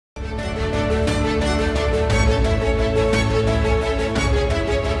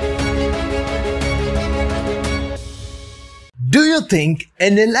Do you think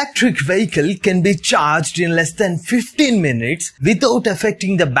an electric vehicle can be charged in less than 15 minutes without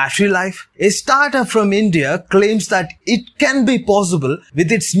affecting the battery life? A startup from India claims that it can be possible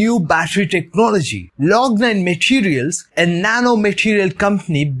with its new battery technology. Log9Materials, a nanomaterial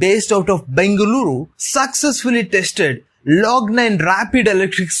company based out of Bengaluru, successfully tested Log9 rapid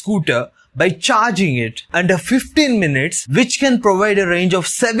electric scooter by charging it under 15 minutes, which can provide a range of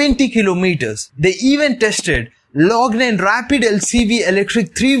 70 kilometers. They even tested Log9 Rapid LCV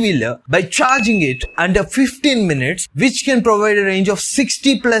electric three-wheeler by charging it under 15 minutes, which can provide a range of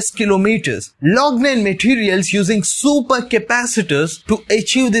 60 plus kilometers. Log9Materials using super capacitors to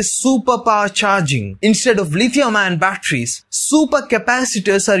achieve this super power charging. Instead of lithium-ion batteries, super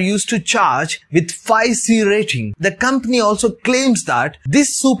capacitors are used to charge with 5C rating. The company also claims that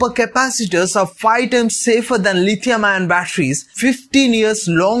these super capacitors are 5 times safer than lithium-ion batteries, 15 years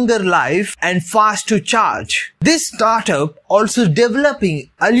longer life, and fast to charge. This startup also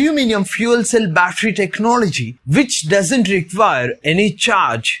developing aluminium fuel cell battery technology, which doesn't require any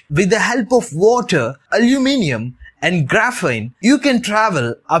charge. With the help of water, aluminium and graphene, you can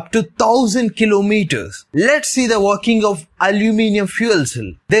travel up to 1000 kilometers. Let's see the working of aluminium fuel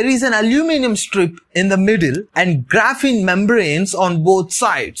cell. There is an aluminium strip in the middle and graphene membranes on both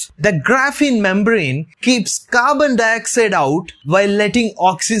sides. The graphene membrane keeps carbon dioxide out while letting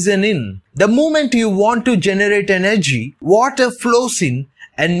oxygen in. The moment you want to generate energy, water flows in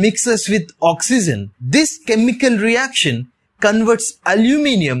and mixes with oxygen. This chemical reaction converts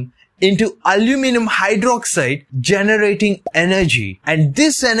aluminium into aluminium hydroxide, generating energy, and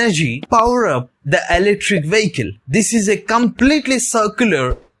this energy power up the electric vehicle. This is a completely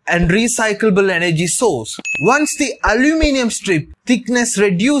circular and recyclable energy source. Once the aluminium strip thickness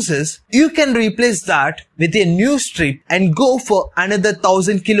reduces, you can replace that with a new strip and go for another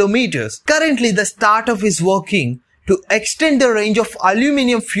 1000 kilometers. Currently, the startup is working to extend the range of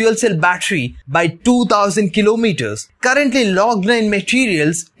aluminium fuel cell battery by 2000 kilometers. Currently,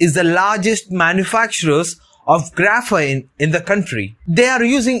 Log9Materials is the largest manufacturers of graphene in the country. They are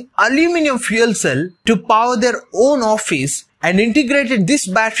using aluminium fuel cell to power their own office and integrated this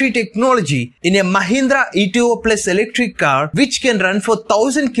battery technology in a Mahindra E2O Plus electric car, which can run for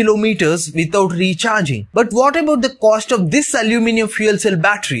 1000 kilometers without recharging. But what about the cost of this aluminium fuel cell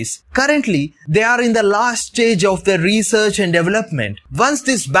batteries? Currently, they are in the last stage of their research and development. Once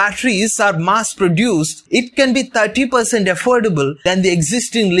these batteries are mass produced, it can be 30% affordable than the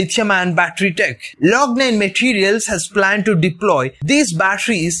existing lithium-ion battery tech. Log9Materials has planned to deploy these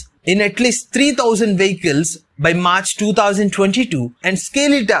batteries in at least 3000 vehicles by March 2022 and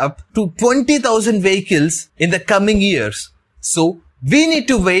scale it up to 20,000 vehicles in the coming years. So, we need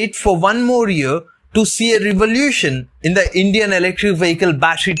to wait for one more year to see a revolution in the Indian electric vehicle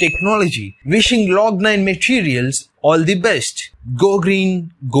battery technology. Wishing Log9Materials all the best. Go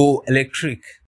green, go electric.